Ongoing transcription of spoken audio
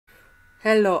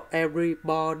Hello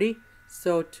everybody.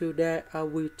 So today I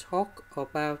will talk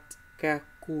about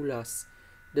calculus.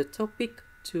 The topic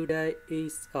today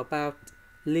is about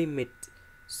limit.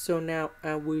 So now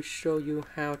I will show you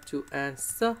how to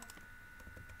answer.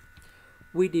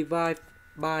 We divide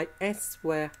by s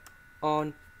squared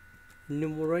on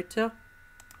numerator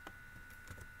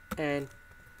and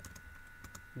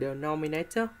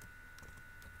denominator.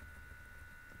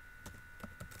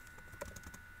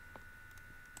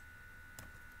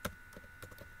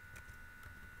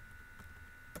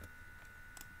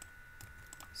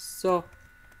 So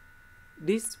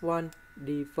this one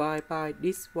divide by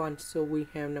this one, so we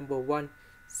have number one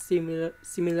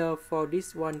similar for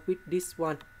this one with this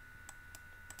one.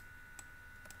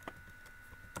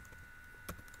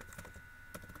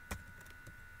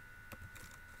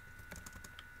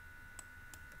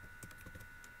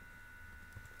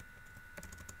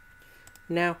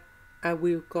 Now I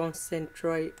will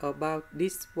concentrate about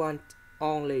this one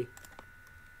only.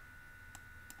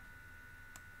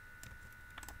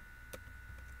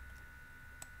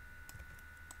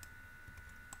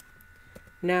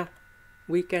 Now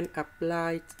we can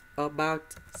apply it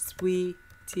about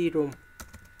sTheorem.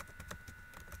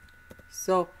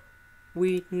 So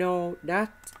we know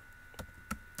that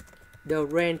the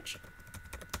range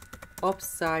of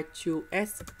side to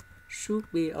s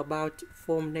should be about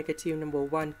from negative number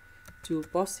 1 to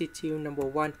positive number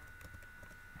 1.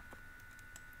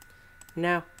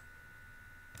 Now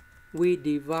we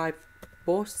divide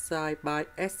both sides by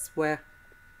s squared.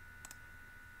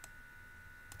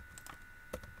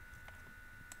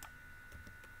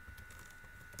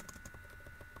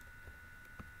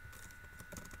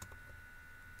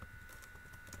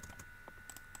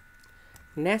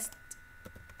 Next,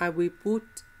 I will put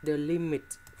the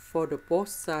limit for the both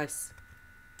sides.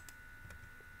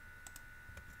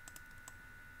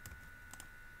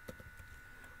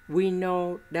 We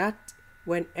know that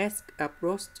when s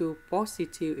approaches to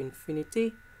positive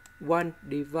infinity, 1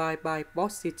 divided by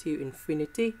positive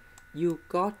infinity, you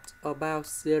got about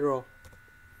 0.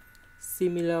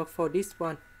 Similar for this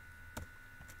one.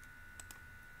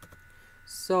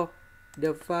 So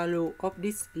the value of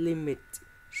this limit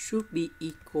should be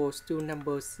equals to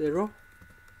number 0.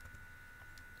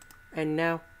 And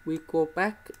now we go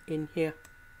back in here.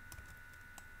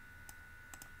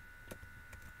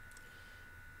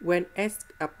 When s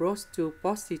approaches to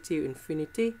positive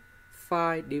infinity,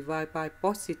 5 divided by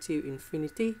positive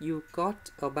infinity, you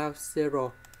got about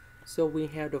 0. So we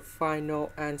have the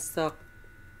final answer.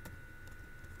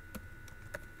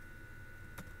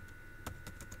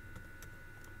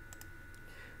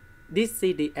 This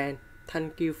is the end.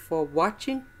 Thank you for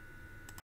watching.